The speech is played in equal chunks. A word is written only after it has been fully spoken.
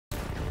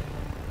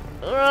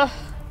Ugh.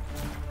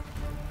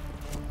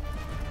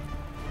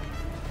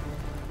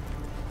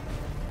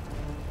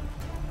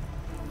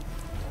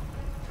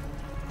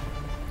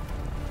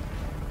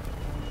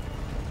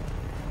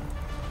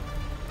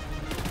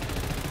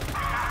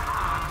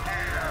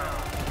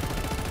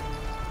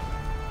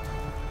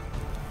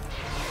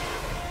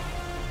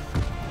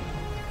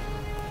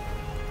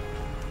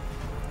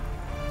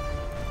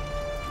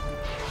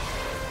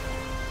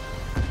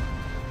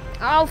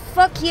 Oh,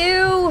 fuck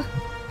you!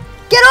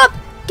 Get up!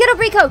 Get up,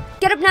 Rico!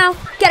 Get up now!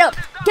 Get up!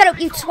 Get up,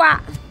 you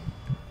twat!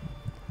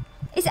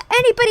 Is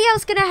anybody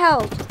else gonna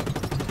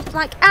help?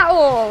 Like, at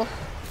all?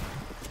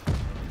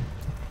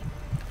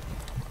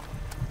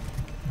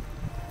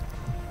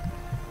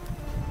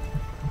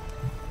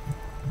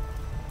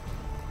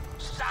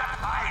 Stop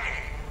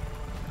hiding!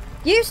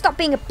 You stop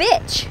being a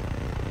bitch!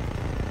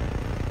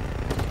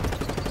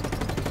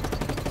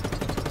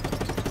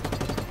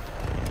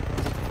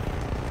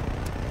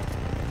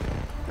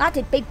 That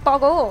did big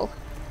bog all.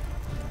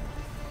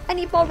 I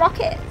need more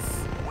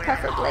rockets,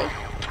 preferably.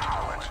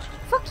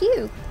 Fuck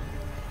you.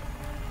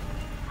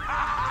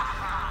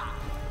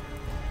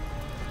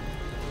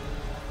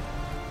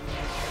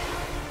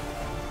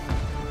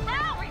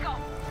 Now we go.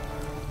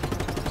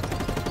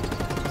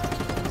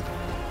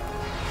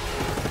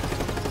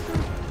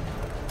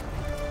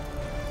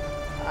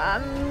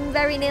 I'm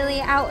very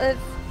nearly out of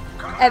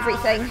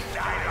everything.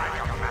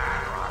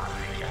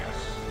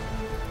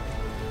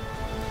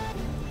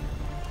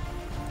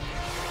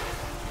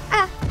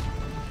 Ah.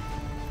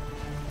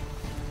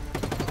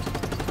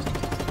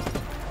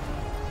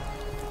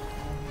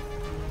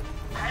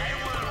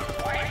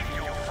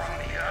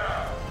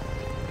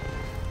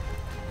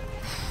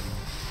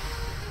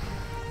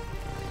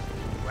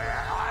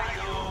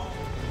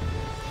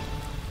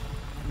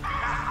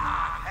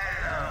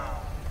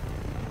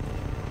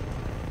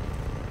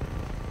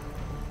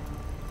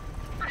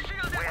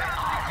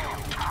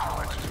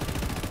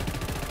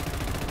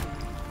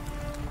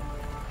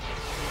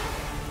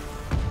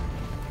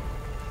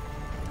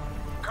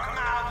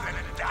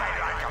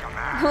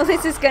 Well,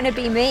 this is gonna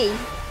be me.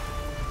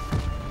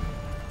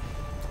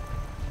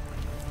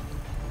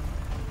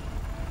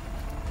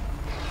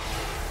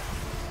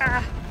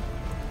 Ah.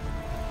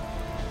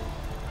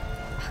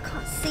 I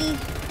can't see.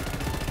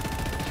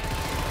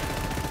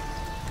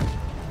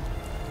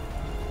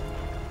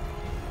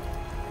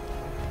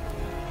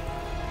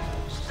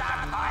 Stop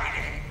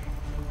hiding!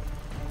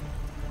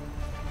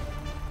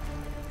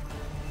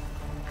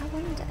 I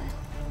wonder.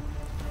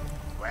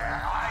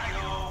 Where are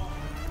you?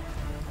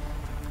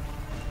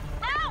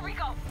 Now we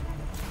go.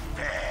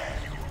 There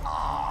you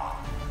are.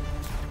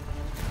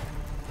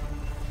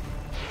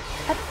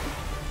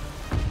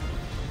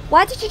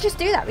 Why did you just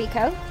do that,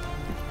 Rico?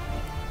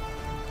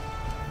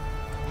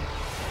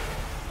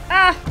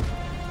 Ah!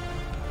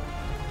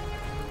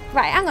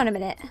 Right, hang on a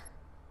minute.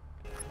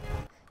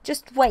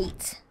 Just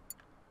wait.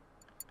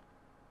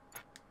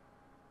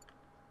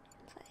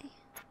 Play.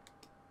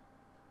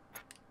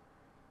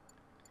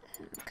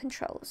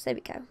 Controls, there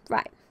we go.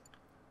 Right.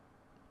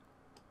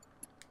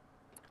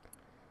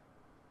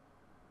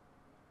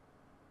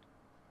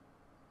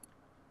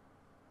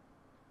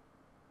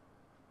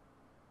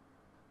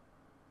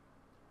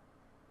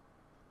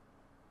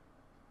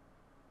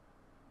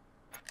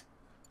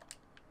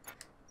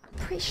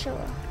 Pretty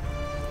sure.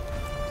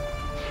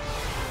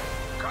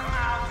 Come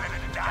out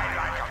and die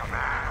like a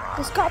man.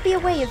 There's got to be a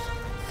way of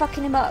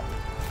fucking him up.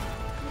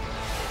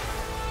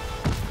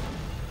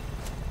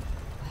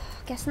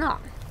 Guess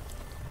not.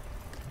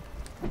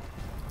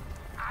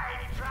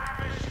 I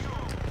promise you.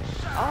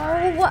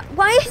 Oh, what?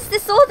 Why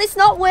is all this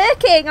not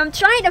working? I'm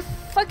trying to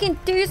fucking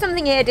do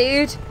something here,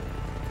 dude.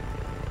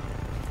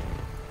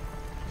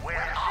 Where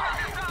are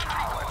you,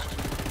 coward?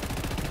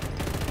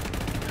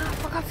 Oh,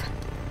 fuck off.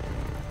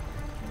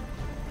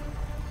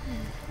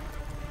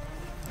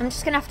 I'm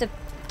just gonna have to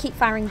keep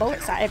firing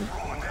bullets at him.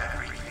 Ruined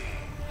everything.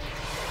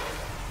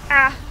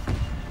 Ah!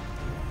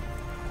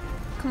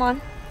 Come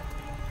on.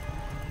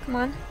 Come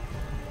on.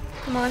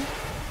 Come on.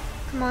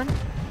 Come on.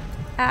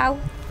 Ow.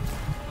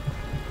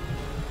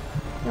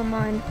 You're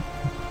mine.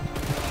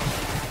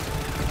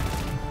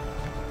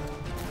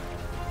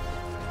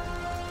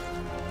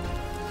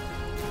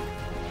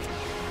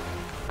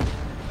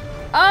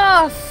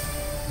 Oh,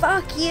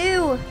 fuck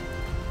you!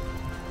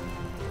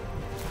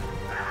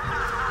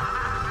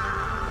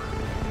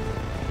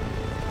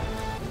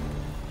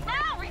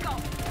 Now we go.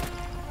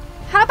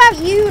 How about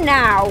you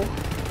now?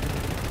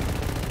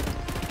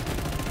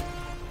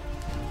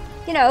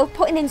 You know,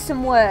 putting in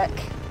some work.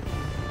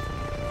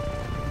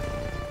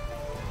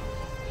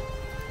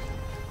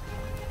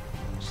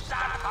 Stop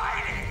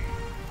hiding.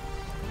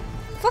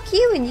 Fuck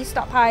you and you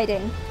stop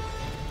hiding.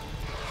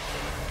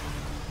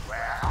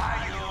 Where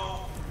are you?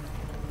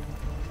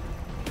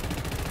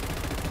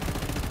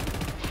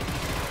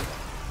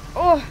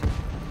 Oh!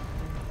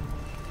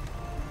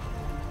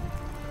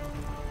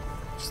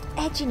 Just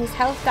edging his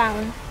health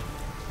down.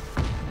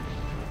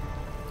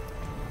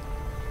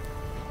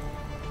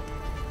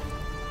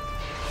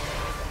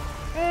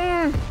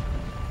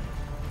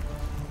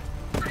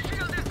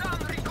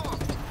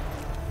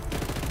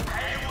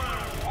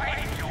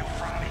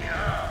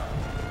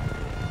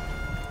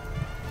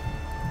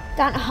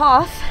 Down to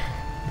half.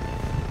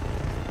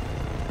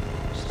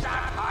 Stop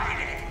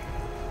hiding!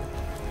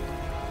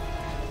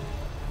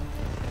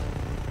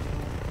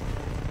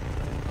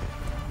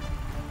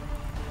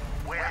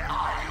 Where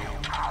are you,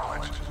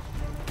 cowards?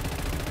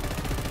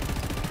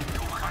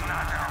 You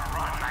cannot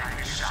run like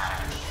this.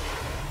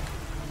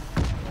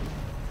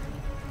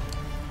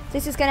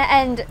 This is going to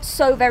end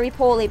so very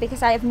poorly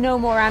because I have no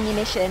more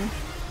ammunition.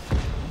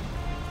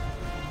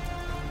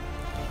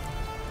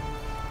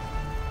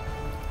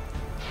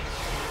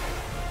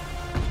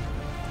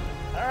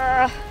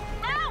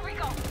 Now we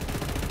go.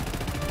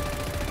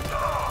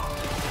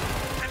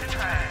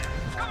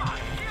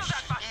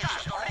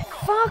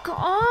 Fuck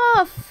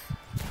off!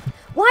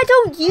 Why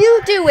don't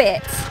you do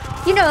it?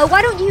 You know,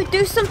 why don't you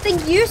do something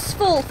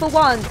useful for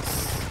once?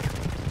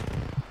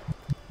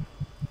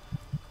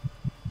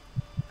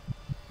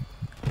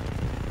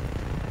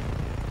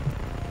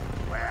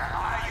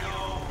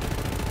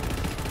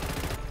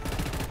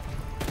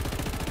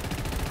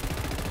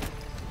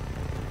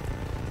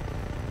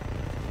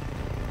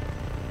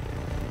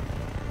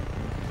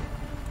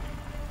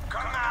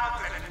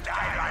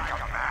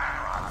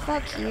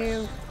 Fuck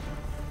you.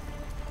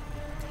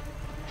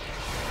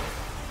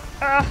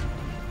 Ugh.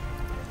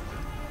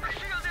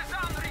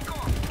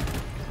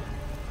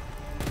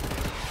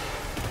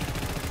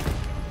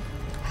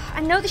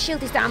 I know the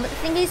shield is down, but the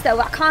thing is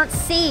though, I can't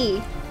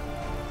see.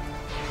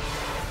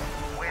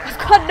 I've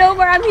got no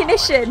more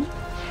ammunition.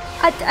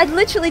 I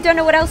literally don't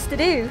know what else to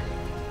do.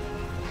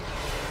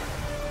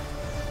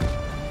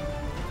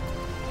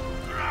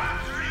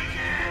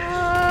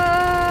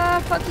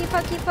 Fuck you,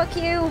 fuck you, fuck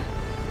you.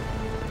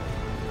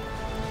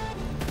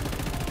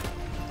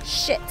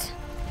 Shit.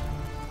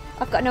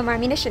 I've got no more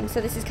ammunition, so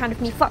this is kind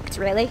of me fucked,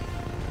 really.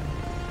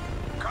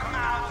 Come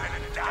out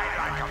and die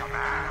like a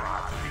man,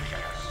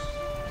 Rodriguez.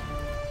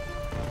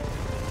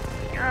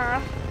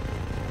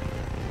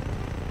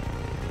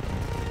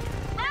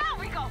 Now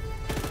we go.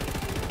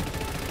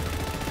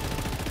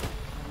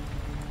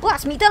 Well,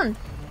 that's me done.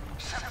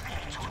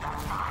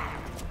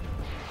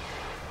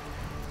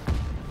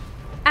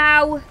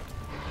 Ow.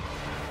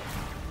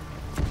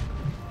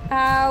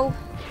 Ow.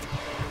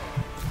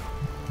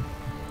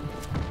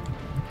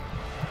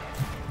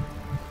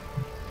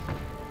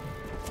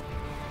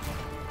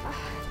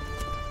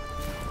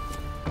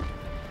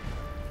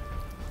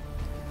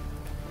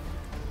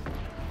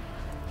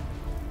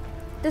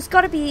 There's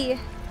gotta be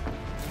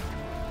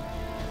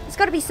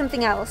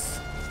something else.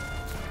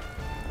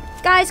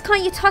 Guys,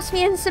 can't you toss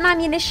me in some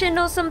ammunition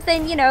or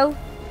something, you know,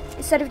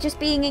 instead of just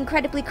being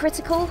incredibly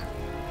critical?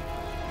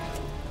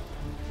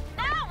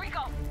 Now we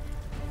go.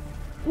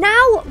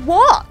 Now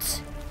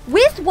what?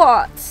 With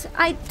what?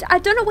 I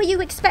don't know what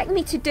you expect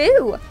me to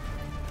do.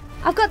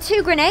 I've got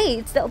 2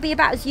 grenades that'll be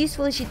about as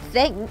useful as you'd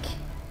think.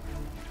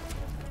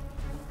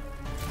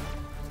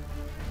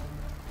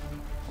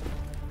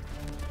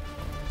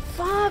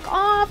 Fuck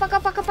off, fuck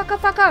off, fuck off, fuck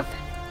off, fuck off.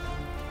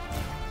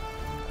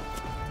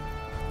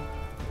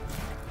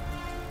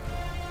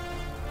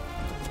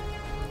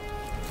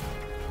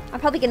 I'm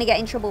probably going to get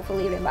in trouble for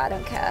leaving, but I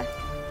don't care.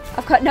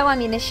 I've got no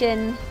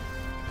ammunition.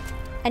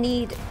 I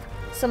need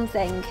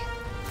something.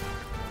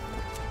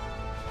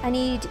 I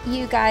need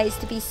you guys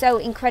to be so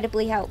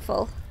incredibly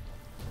helpful.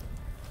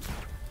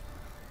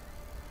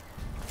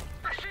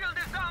 The shield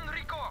is down,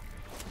 Rico.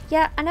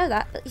 Yeah, I know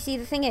that, but you see,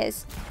 the thing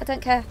is, I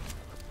don't care.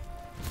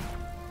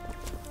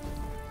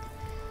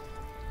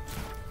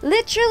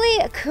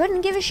 Literally, I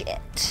couldn't give a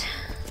shit.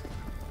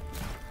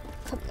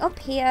 Come up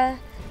here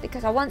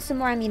because I want some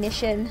more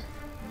ammunition.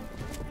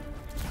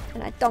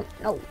 And I don't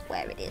know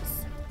where it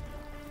is.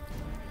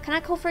 Can I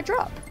call for a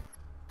drop?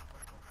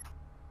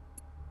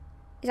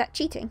 Is that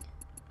cheating?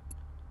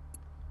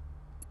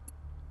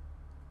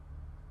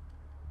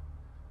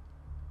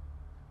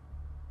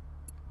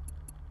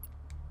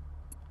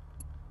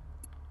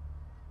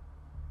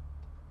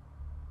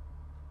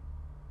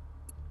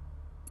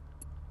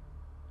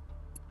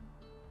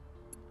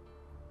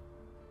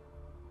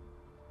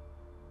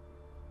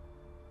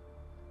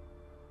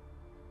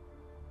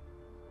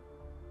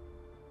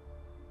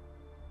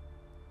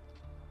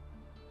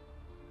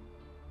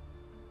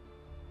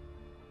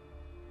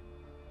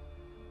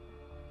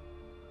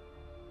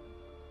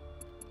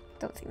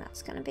 Don't think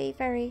that's going to be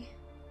very...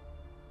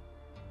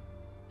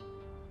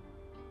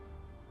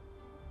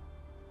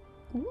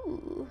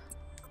 Ooh.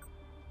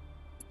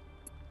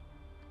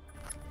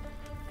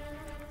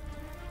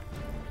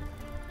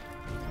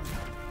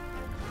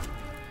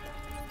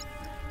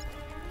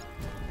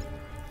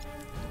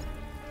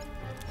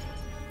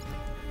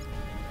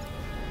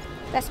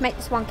 Let's make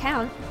this one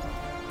count.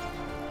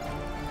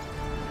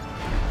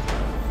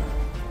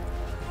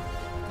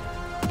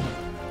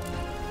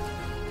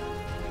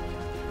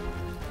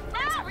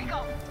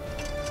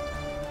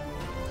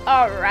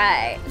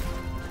 Alright.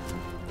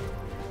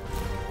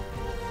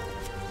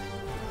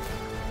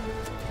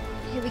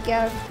 Here we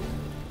go.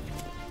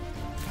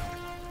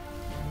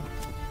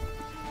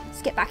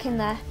 Let's get back in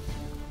there.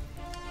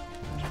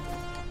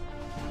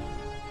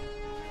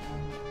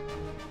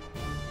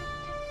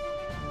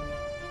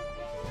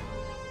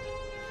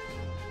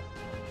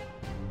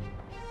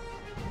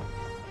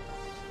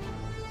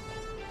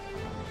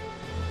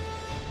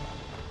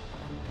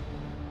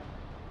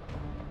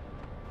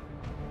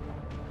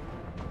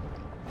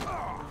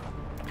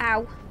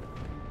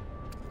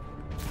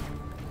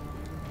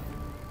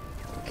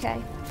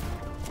 Okay.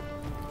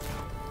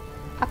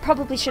 I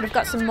probably should have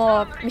got some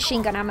more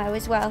machine gun ammo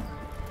as well.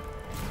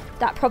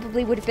 That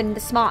probably would have been the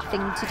smart thing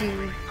to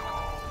do.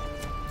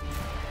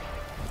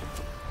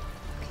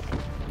 Okay.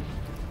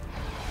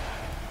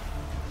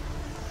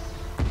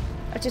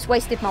 I just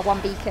wasted my one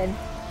beacon.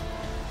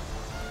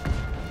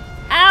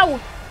 Ow!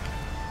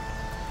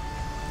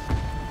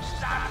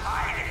 Stop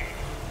hiding!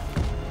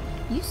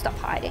 You stop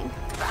hiding.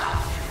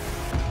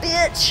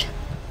 Bitch!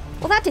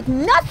 Well, that did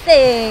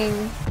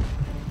nothing!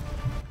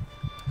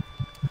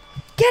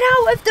 Get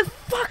out of the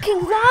fucking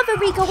lava,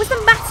 Rico! What's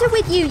the matter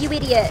with you, you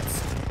idiot?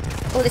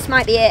 Oh, this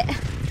might be it.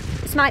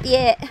 This might be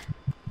it.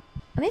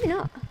 Or maybe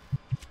not.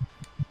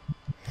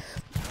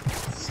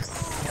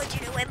 What you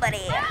doing,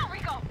 buddy? Now we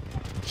go.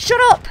 Shut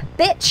up,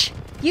 bitch!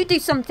 You do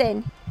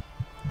something.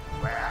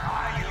 Where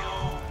are you?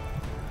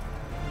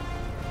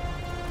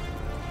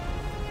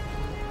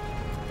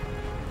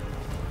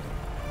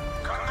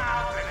 Come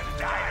out and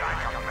die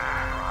like a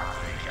man,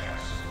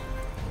 Rodriguez.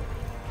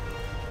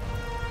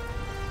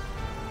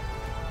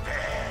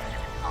 There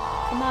you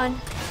are. Come on.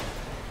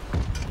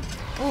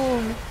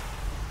 Boom.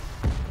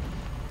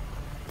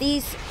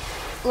 These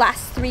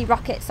last 3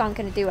 rockets aren't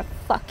going to do a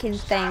fucking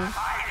thing.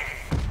 Hiding.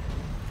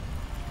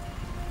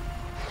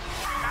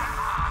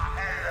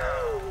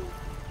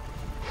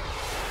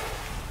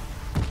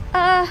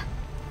 Hello.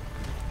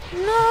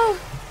 No!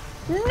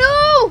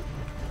 No!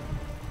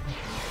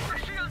 The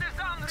shield is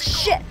down, Rico.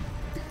 Shit!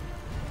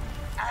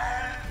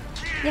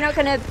 You're not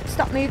gonna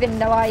stop moving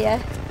though, are you?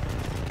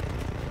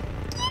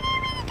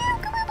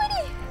 Come on,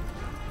 buddy!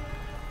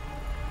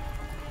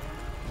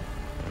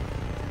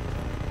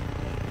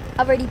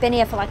 I've already been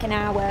here for like an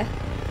hour.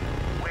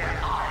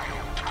 Where are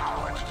you,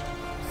 coward?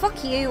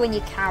 Fuck you and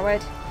you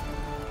coward.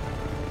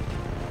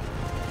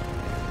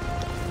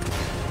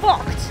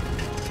 Fucked!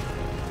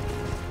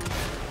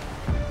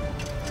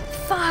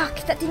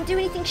 Fuck! That didn't do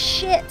anything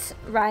shit!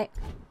 Right.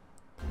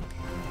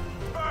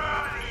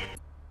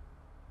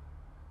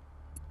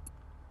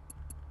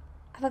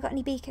 Have I got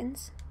any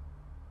beacons?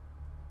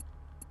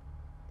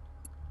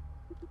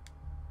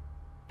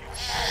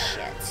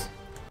 Shit.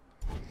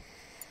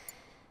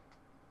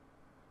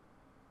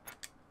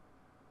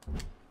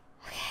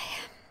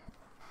 Okay.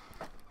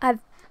 I've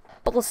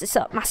ballsed this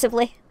up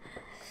massively.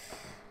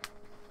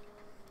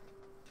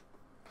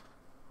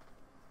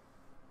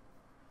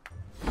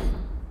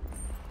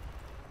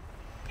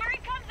 Here he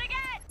comes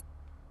again.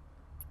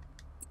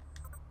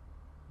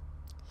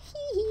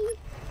 Hee.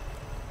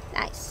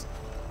 Nice.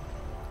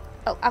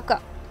 Oh, I've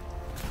got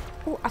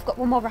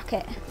one more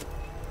rocket.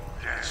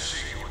 Let's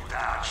see you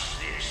dodge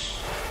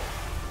this.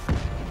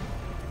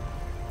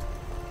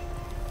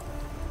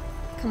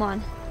 Come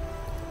on.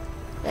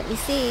 Let me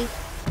see.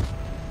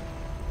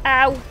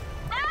 Ow.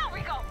 Now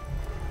we go.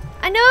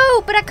 I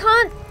know, but I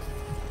can't.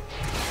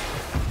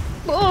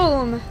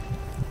 Boom.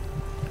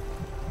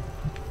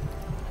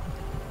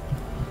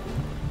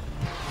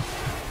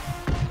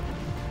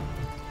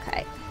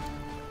 Okay.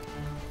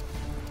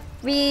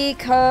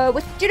 Rico,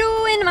 what you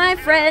doing, my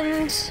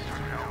friend?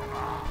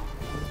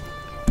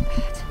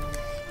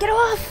 Get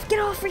off! Get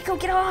off, Rico,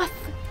 get off!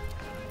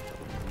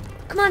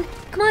 Come on,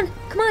 come on,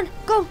 come on!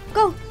 Go,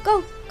 go,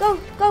 go, go,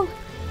 go!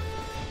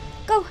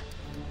 Go!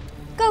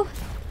 Go!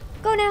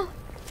 Go now!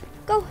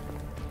 Go!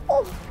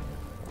 Oh!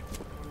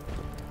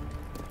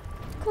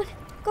 Come on,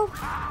 go,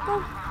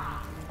 go!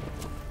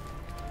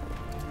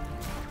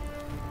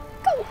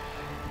 Go!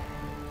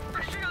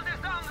 The shield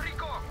is down,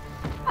 Rico.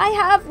 I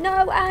have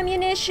no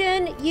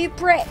ammunition, you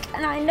prick,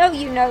 and I know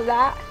you know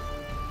that.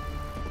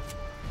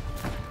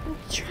 I'm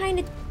trying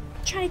to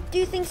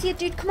do things here,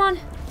 dude. Come on.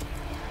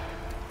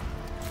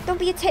 Don't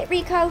be a tit,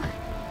 Rico.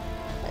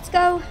 Let's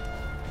go.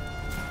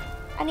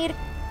 I need a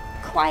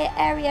quiet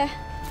area.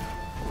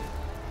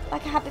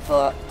 Like I had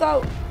before.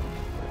 Go.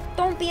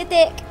 Don't be a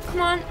dick.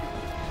 Come on.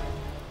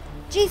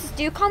 Jesus,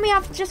 dude. Can't we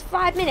have just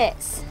 5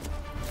 minutes?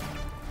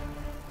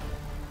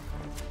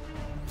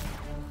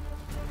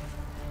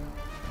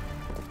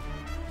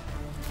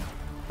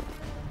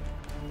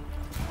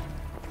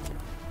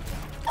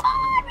 Come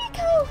on,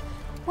 Rico.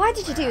 Why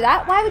did you do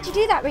that? Why would you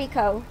do that,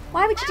 Rico?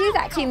 Why would you do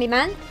that to me,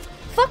 man?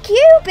 Fuck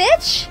you,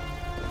 bitch!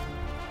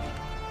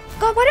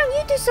 God, why don't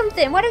you do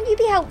something? Why don't you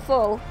be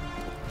helpful?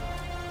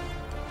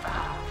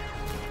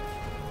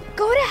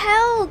 Go to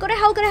hell! Go to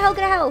hell, go to hell,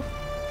 go to hell!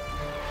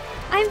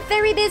 I'm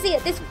very busy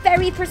at this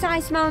very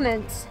precise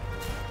moment.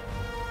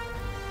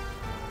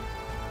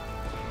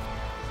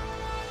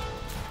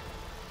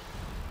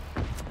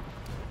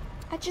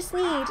 I just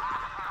need...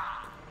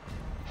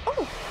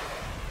 Oh!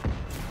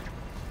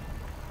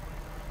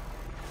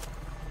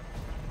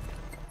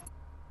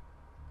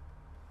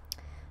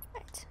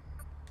 Right.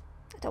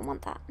 I don't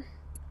want that.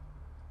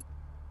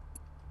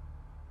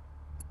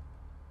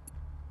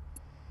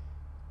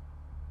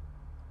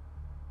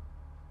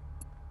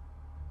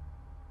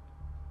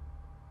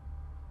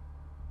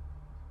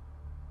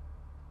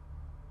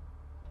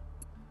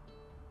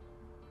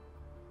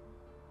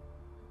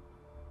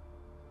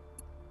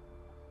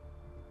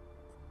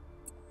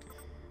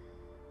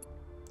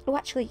 Oh,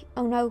 actually,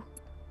 oh no.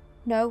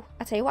 No,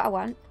 I'll tell you what I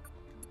want.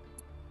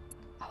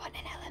 I want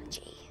an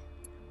LMG.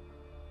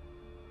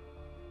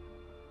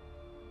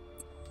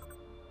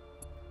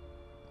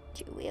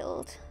 Dual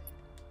wield.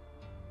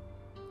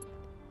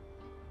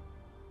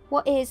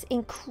 What is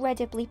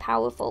incredibly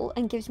powerful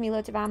and gives me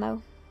loads of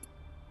ammo?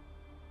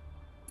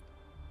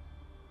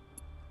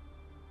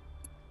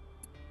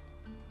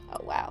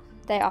 Oh wow,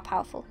 they are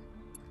powerful.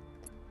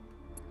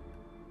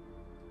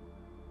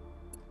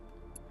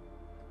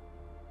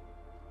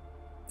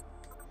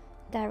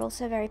 They're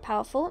also very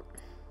powerful.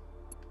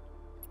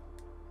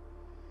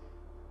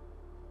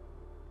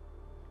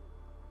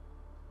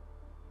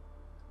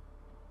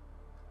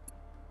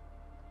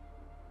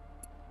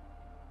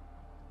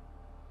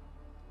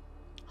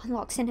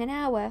 Unlocks in an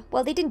hour.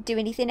 Well, they didn't do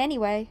anything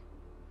anyway.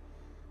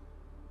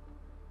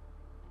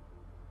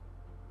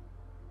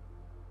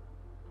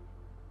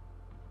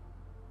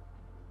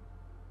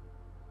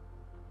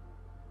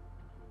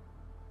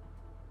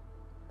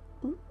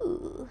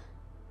 Ooh.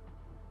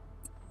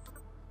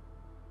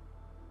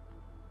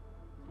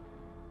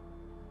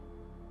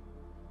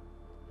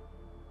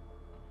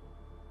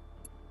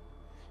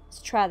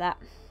 Let's try that.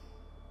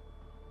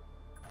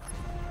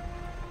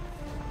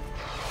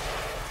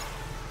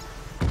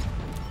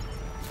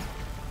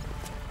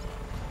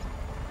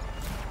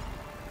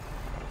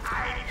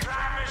 I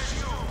promise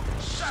you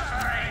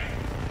suffering.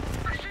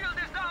 The shield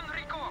is down,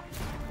 Rico.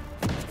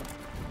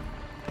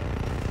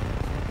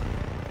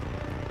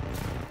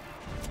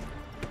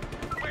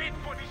 Wait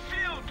for the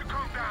shield to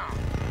come down.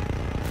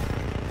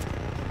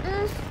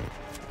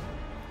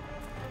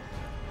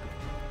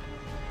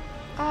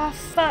 Ah,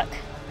 fuck.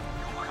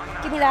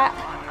 Give me that.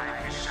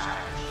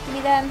 Give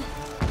me them.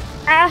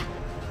 Ah!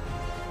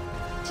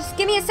 Just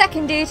give me a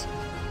second, dude.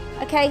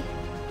 Okay.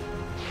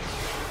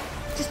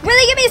 Just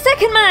really give me a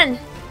second, man!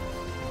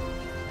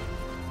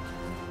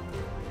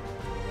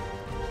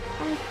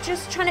 I'm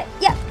just trying to...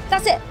 Yeah,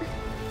 that's it.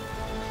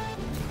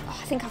 Oh,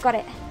 I think I've got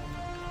it.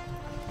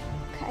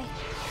 Okay.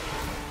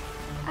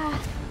 Ah.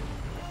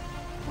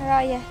 Where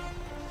are you?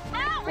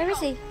 Where is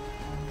he?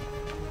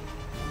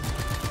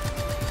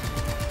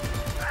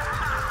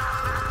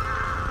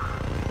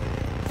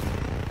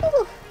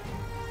 Ooh.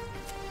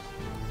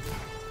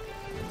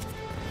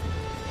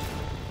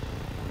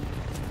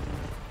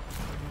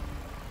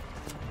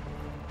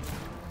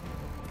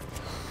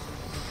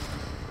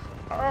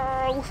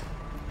 Oh.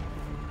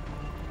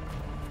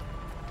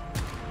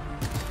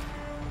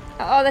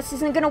 Oh, this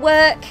isn't gonna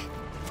work.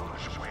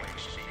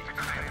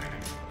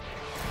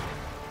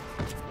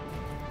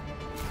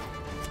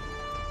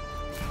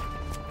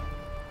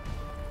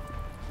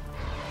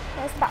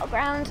 There's the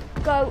battleground.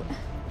 Go.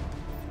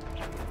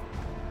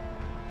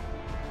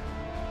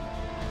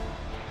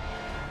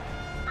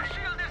 The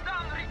shield is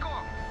down, Rico.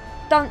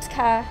 Don't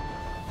care.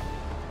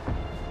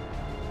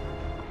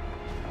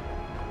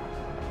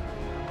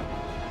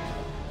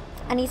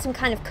 I need some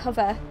kind of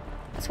cover.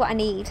 That's what I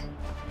need.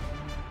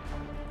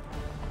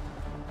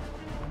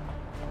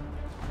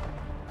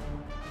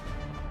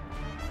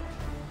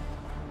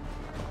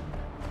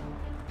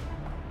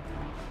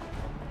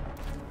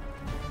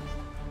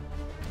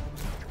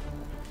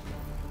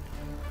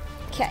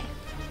 Okay.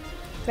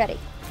 Ready.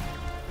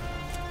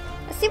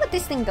 Let's see what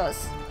this thing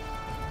does.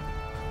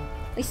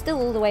 He's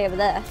still all the way over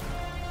there.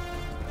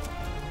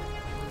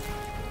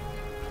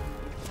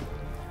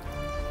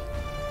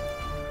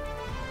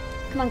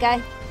 Come on,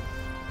 guy.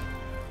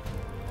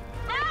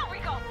 Now we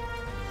go.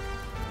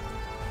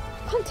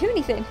 Can't do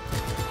anything.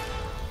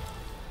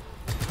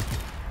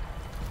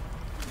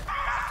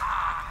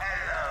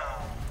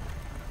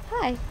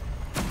 Hi.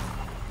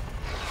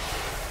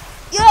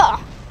 Yeah.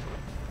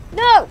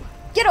 No.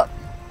 Get up.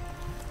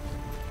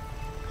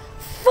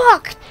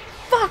 Fuck.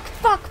 Fuck.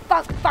 Fuck.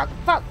 Fuck. Fuck.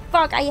 Fuck.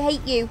 Fuck. I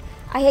hate you.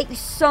 I hate you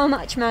so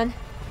much, man.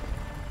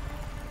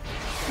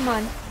 Come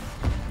on.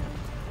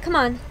 Come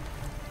on.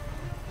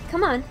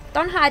 Come on.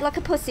 Don't hide like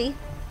a pussy.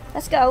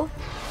 Let's go.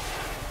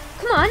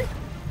 Come on.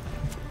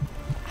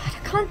 I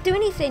can't do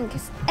anything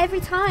because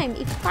every time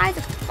he fires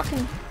a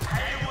fucking...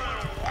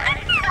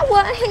 Ow,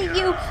 I hate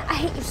you. I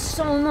hate you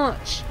so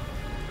much.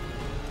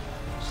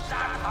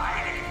 Stop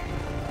hiding.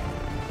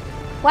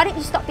 Why don't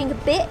you stop being a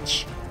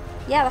bitch?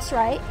 Yeah, that's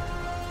right.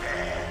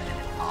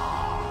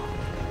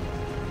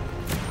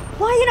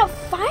 Why are you not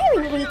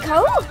firing,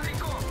 Rico?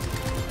 Rico.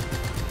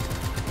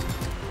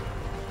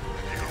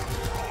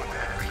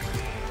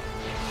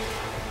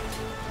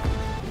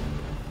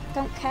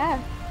 Don't care.